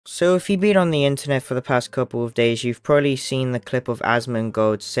So if you've been on the internet for the past couple of days, you've probably seen the clip of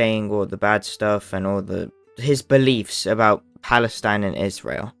Asmongold saying all the bad stuff and all his beliefs about Palestine and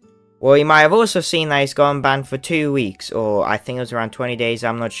Israel. Well, you might have also seen that he's gone banned for 2 weeks, or I think it was around 20 days,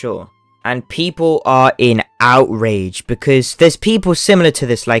 I'm not sure. And people are in outrage, because there's people similar to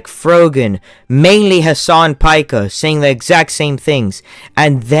this, like Frogan, mainly Hassan Piker, saying the exact same things,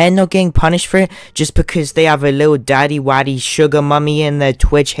 and they're not getting punished for it just because they have a little daddy-waddy sugar mummy in their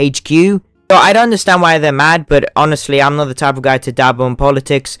Twitch HQ? So I don't understand why they're mad, but honestly, I'm not the type of guy to dabble in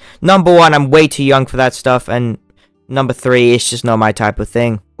politics. Number one, I'm way too young for that stuff, and number three, it's just not my type of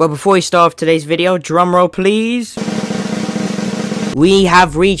thing. Well, before we start off today's video, drumroll please. We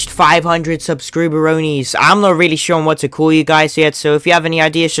have reached 500 subscriberonies. I'm not really sure on what to call you guys yet, so if you have any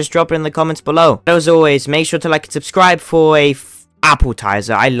ideas, just drop it in the comments below. As always, make sure to like and subscribe for a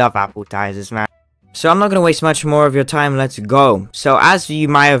appetizer. I love appetizers, man. So I'm not going to waste much more of your time, let's go. So as you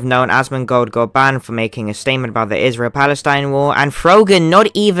might have known, Asmongold got banned for making a statement about the Israel-Palestine war, and Frogan, not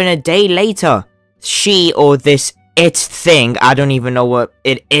even a day later, she or this thing, I don't even know what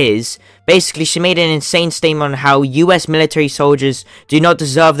it is, basically she made an insane statement on how US military soldiers do not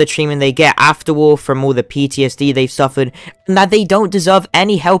deserve the treatment they get after war from all the PTSD they've suffered, and that they don't deserve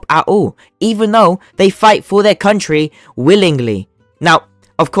any help at all, even though they fight for their country willingly. Now,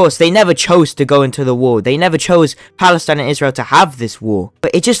 of course, they never chose to go into the war. They never chose Palestine and Israel to have this war.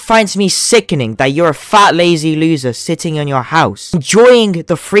 But it just finds me sickening that you're a fat, lazy loser sitting in your house, enjoying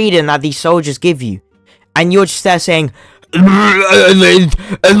the freedom that these soldiers give you. And you're just there saying, they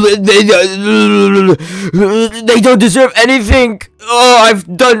don't deserve anything. Oh,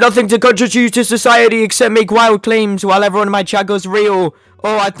 I've done nothing to contribute to society except make wild claims while everyone in my chat goes real.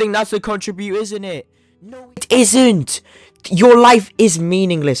 Oh, I think that's a contribute, isn't it? No, it isn't. Your life is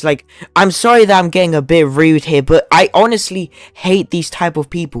meaningless. Like, I'm sorry that I'm getting a bit rude here, but I honestly hate these type of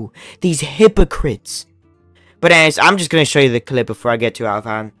people. These hypocrites. But anyways, I'm just going to show you the clip before I get too out of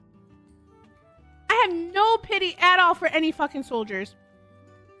hand. I have no pity at all for any fucking soldiers.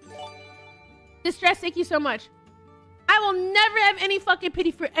 Distress, thank you so much. I will never have any fucking pity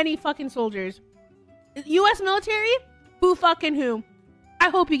for any fucking soldiers. US military? Who fucking who? I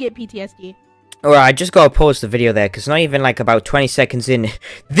hope you get PTSD. Alright, I just gotta pause the video there, because not even like about 20 seconds in,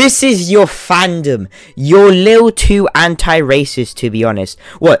 this is your fandom. You're a little too anti-racist, to be honest.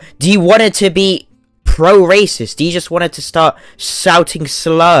 What, do you want it to be pro-racist? Do you just want it to start shouting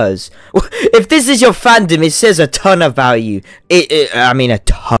slurs? If this is your fandom, it says a ton about you. I mean a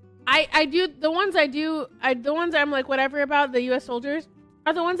ton. I do, the ones I'm like whatever about the US soldiers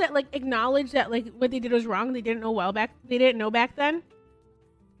are the ones that like acknowledge that like what they did was wrong. They didn't know back then.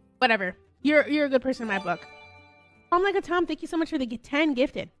 Whatever. You're a good person in my book. I'm like a Tom, thank you so much for the 10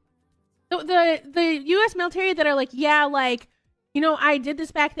 gifted. So the US military that are like, yeah, like, you know, I did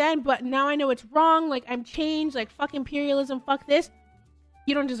this back then, but now I know it's wrong. Like, I'm changed. Like, fuck imperialism. Fuck this.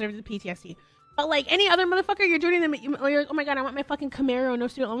 You don't deserve the PTSD. But, like, any other motherfucker, you're joining them. You're like, oh my god, I want my fucking Camaro. No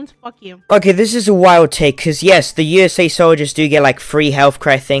student loans. Fuck you. Okay, this is a wild take. Because, yes, the USA soldiers do get, like, free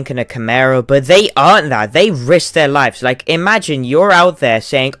healthcare, I think, and a Camaro. But they aren't that. They risk their lives. Like, imagine you're out there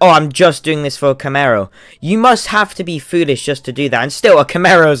saying, oh, I'm just doing this for a Camaro. You must have to be foolish just to do that. And still, a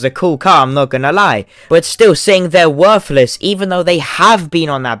Camaro is a cool car, I'm not gonna lie. But still, saying they're worthless, even though they have been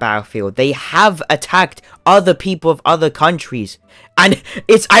on that battlefield. They have attacked other people of other countries. And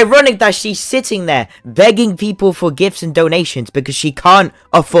it's ironic that she's sitting there begging people for gifts and donations because she can't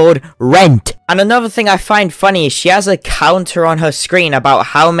afford rent. And another thing I find funny is she has a counter on her screen about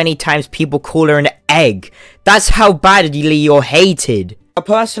how many times people call her an egg. That's how badly you're hated.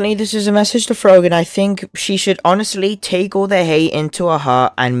 Personally, this is a message to Frogan. I think she should honestly take all the hate into her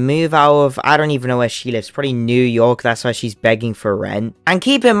heart and move out of, I don't even know where she lives, probably New York, that's why she's begging for rent. And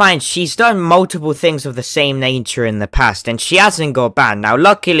keep in mind, she's done multiple things of the same nature in the past, and she hasn't got banned. Now,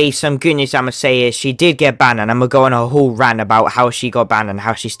 luckily, some good news I'm gonna say is she did get banned, and I'm gonna go on a whole rant about how she got banned and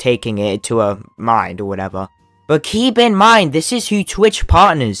how she's taking it to her mind or whatever. But keep in mind, this is who Twitch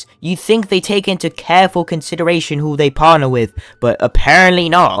partners. You think they take into careful consideration who they partner with, but apparently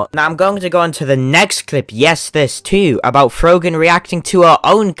not. Now I'm going to go on to the next clip, yes this too, about Frogan reacting to her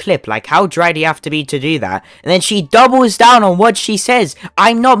own clip, like how dry do you have to be to do that? And then she doubles down on what she says.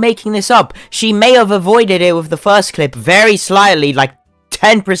 I'm not making this up. She may have avoided it with the first clip very slightly, like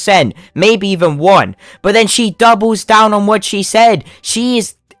 10%, maybe even 1. But then she doubles down on what she said. She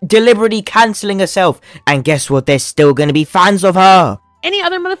is deliberately cancelling herself, and guess what, there's still gonna be fans of her. Any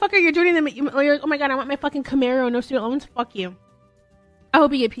other motherfucker, you're joining them. You're like, oh my god, I want my fucking Camaro. No student loans. Fuck you. I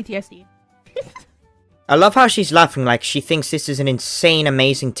hope you get PTSD. I love how she's laughing like she thinks this is an insane,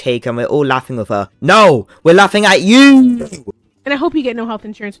 amazing take and we're all laughing with her. No! We're laughing at you! And And I hope you get no health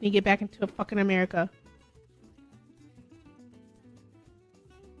insurance when you get back into fucking America.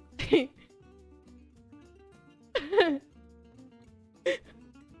 And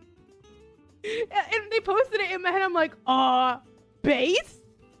they posted it in my head. I'm like, base?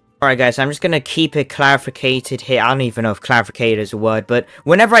 Alright guys, I'm just gonna keep it clarificated here. I don't even know if clarificated is a word, but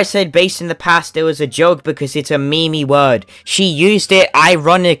whenever I said base in the past, it was a joke because it's a meme word. She used it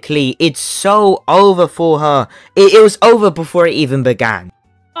ironically. It's so over for her. It was over before it even began.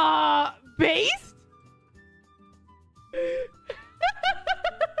 Based?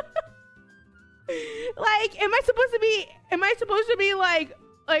 Like, am I supposed to be like,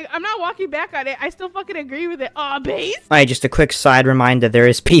 I'm not walking back on it. I still fucking agree with it. Base? Alright, just a quick side reminder. There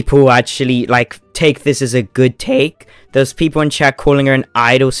is people who actually, like, take this as a good take. There's people in chat calling her an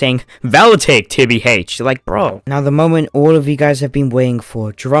idol saying, "Valid take, TBH." Like, bro. Now, the moment all of you guys have been waiting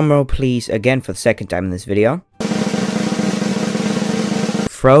for. Drumroll, please, again for the second time in this video.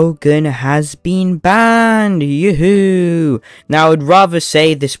 Frogan has been banned. Yoo-hoo. Now, I would rather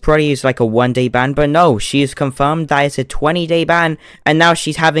say this probably is like a 1-day ban, but no, she has confirmed that it's a 20-day ban, and now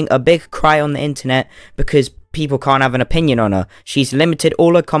she's having a big cry on the internet because people can't have an opinion on her. She's limited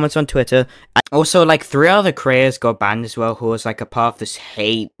all her comments on Twitter. Also, like, 3 other creators got banned as well who was like a part of this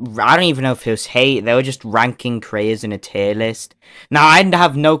hate. I don't even know if it was hate. They were just ranking creators in a tier list. Now, I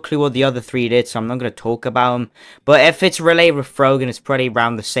have no clue what the other 3 did, so I'm not going to talk about them. But if it's related with Frogan, it's probably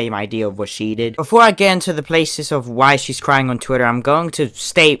around the same idea of what she did. Before I get into the places of why she's crying on Twitter, I'm going to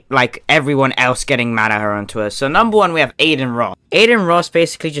state, like, everyone else getting mad at her on Twitter. So, number 1, we have Aiden Ross. Aiden Ross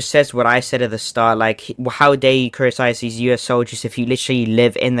basically just says what I said at the start, like, how dare you criticize these US soldiers if you literally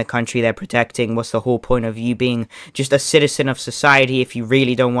live in the country they're protecting? What's the whole point of you being just a citizen of society? If you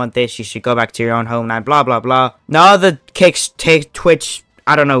really don't want this, you should go back to your own homeland, blah, blah, blah. Now the Twitch,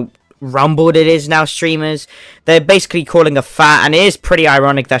 I don't know, Rumbled it is now, streamers, they're basically calling her fat, and it is pretty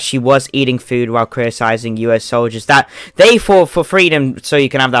ironic that she was eating food while criticizing US soldiers, that they fought for freedom so you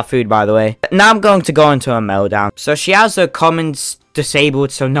can have that food, by the way. Now I'm going to go into a meltdown. So she has her comments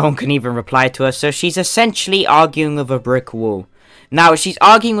disabled so no one can even reply to her, so she's essentially arguing with a brick wall. Now, she's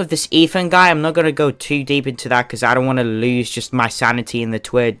arguing with this Ethan guy. I'm not going to go too deep into that because I don't want to lose just my sanity in the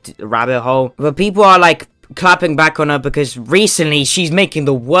Twitter rabbit hole. But people are, like, clapping back on her because recently she's making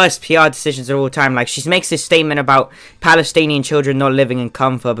the worst PR decisions of all time. Like, she makes this statement about Palestinian children not living in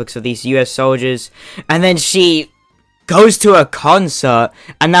comfort because of these US soldiers. And then she goes to a concert,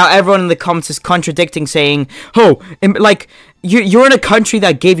 and now everyone in the comments is contradicting, saying, oh, like, you're in a country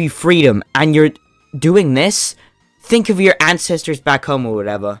that gave you freedom, and you're doing this? Think of your ancestors back home or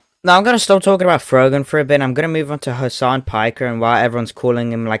whatever. Now, I'm going to stop talking about Frogan for a bit. I'm going to move on to Hassan Piker and why everyone's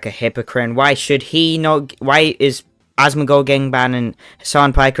calling him like a hypocrite. And why should he not... Why is Asmongold getting banned and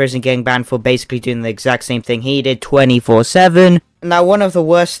Hassan Piker isn't getting banned for basically doing the exact same thing he did 24/7? Now, one of the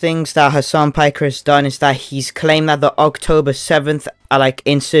worst things that Hassan Piker has done is that he's claimed that the October 7th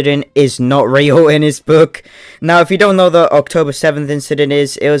incident is not real in his book. Now, if you don't know the October 7th incident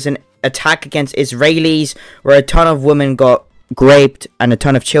is, it was an attack against Israelis where a ton of women got raped and a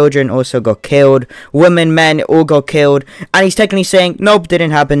ton of children also got killed. Women, men, all got killed. And he's technically saying, nope, didn't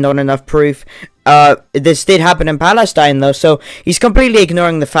happen, not enough proof. This did happen in Palestine though, so he's completely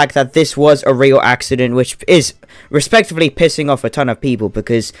ignoring the fact that this was a real accident, which is respectively pissing off a ton of people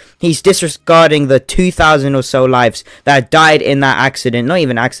because he's disregarding the 2,000 or so lives that died in that accident, not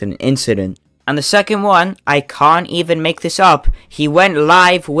even accident, incident. And the second one, I can't even make this up. He went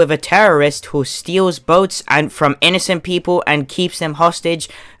live with a terrorist who steals boats and from innocent people and keeps them hostage,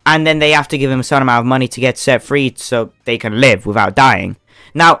 and then they have to give him a certain amount of money to get set free so they can live without dying.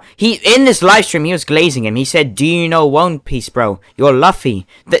 Now, in this live stream, he was glazing him. He said, do you know One Piece, bro? You're Luffy.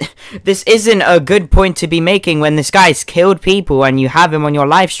 This isn't a good point to be making when this guy's killed people and you have him on your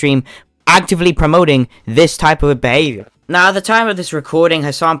live stream actively promoting this type of behavior. Now, at the time of this recording,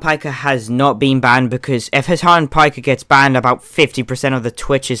 Hassan Piker has not been banned because if Hassan Piker gets banned, about 50% of the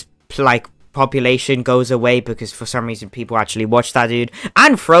Twitch's, like, population goes away because for some reason people actually watch that dude.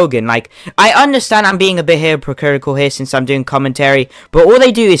 And Frogan, like, I understand I'm being a bit hypocritical here since I'm doing commentary, but all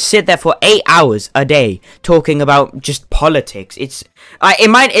they do is sit there for 8 hours a day talking about just politics. It's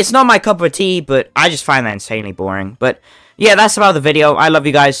not my cup of tea, but I just find that insanely boring. But yeah, that's about the video. I love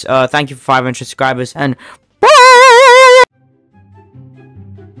you guys. Thank you for 500 subscribers, and